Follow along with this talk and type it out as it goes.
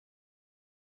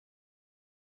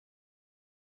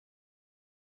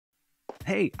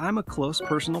Hey, I'm a close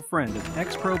personal friend of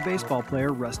ex-pro baseball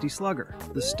player Rusty Slugger,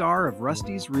 the star of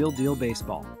Rusty's Real Deal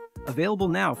Baseball. Available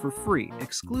now for free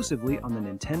exclusively on the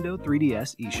Nintendo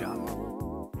 3DS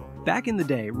eShop. Back in the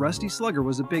day, Rusty Slugger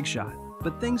was a big shot,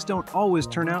 but things don't always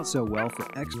turn out so well for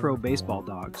ex-pro baseball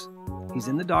dogs. He's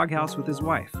in the doghouse with his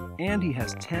wife, and he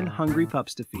has 10 hungry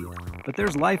pups to feed. But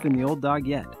there's life in the old dog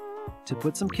yet. To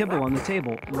put some kibble on the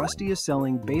table, Rusty is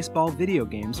selling baseball video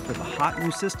games for the hot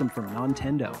new system from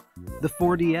Nintendo, the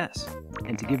 4DS.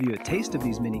 And to give you a taste of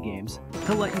these mini-games,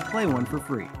 he'll let you play one for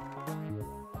free.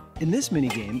 In this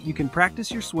mini-game, you can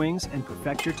practice your swings and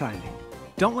perfect your timing.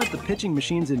 Don't let the pitching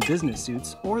machines in business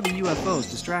suits or the UFOs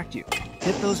distract you.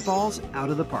 Hit those balls out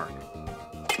of the park.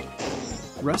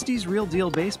 Rusty's Real Deal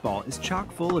Baseball is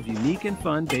chock full of unique and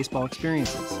fun baseball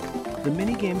experiences. The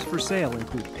mini-games for sale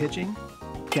include pitching,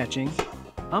 catching,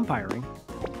 umpiring,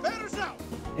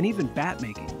 and even bat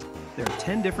making. There are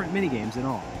 10 different minigames in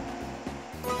all.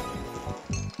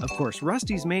 Of course,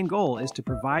 Rusty's main goal is to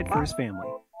provide for his family,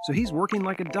 so he's working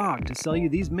like a dog to sell you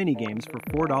these minigames for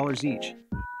 $4 each.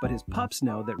 But his pups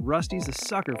know that Rusty's a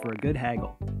sucker for a good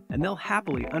haggle, and they'll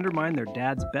happily undermine their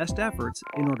dad's best efforts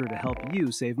in order to help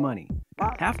you save money.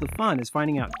 Half the fun is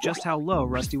finding out just how low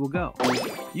Rusty will go.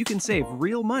 You can save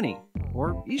real money,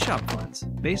 or eShop funds,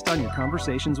 based on your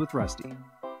conversations with Rusty.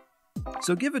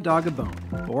 So give a dog a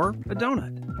bone, or a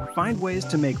donut. Find ways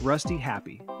to make Rusty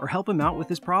happy, or help him out with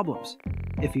his problems.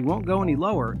 If he won't go any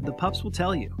lower, the pups will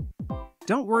tell you.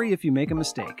 Don't worry if you make a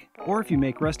mistake, or if you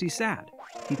make Rusty sad.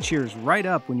 He cheers right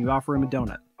up when you offer him a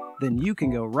donut. Then you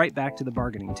can go right back to the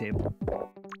bargaining table.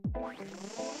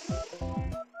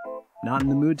 Not in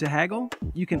the mood to haggle?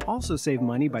 You can also save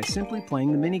money by simply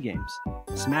playing the minigames.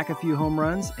 Smack a few home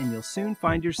runs and you'll soon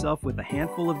find yourself with a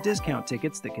handful of discount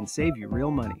tickets that can save you real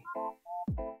money.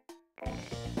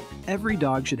 Every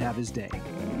dog should have his day.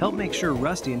 Help make sure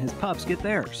Rusty and his pups get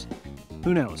theirs.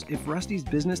 Who knows, if Rusty's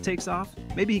business takes off,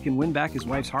 maybe he can win back his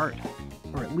wife's heart.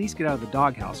 Or at least get out of the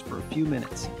doghouse for a few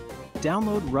minutes.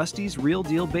 Download Rusty's Real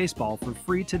Deal Baseball for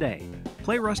free today.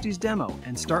 Play Rusty's demo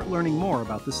and start learning more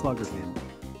about the Slugger family.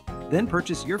 Then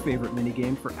purchase your favorite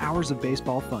minigame for hours of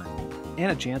baseball fun and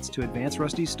a chance to advance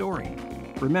Rusty's story.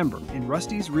 Remember, in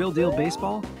Rusty's Real Deal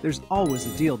Baseball, there's always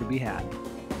a deal to be had.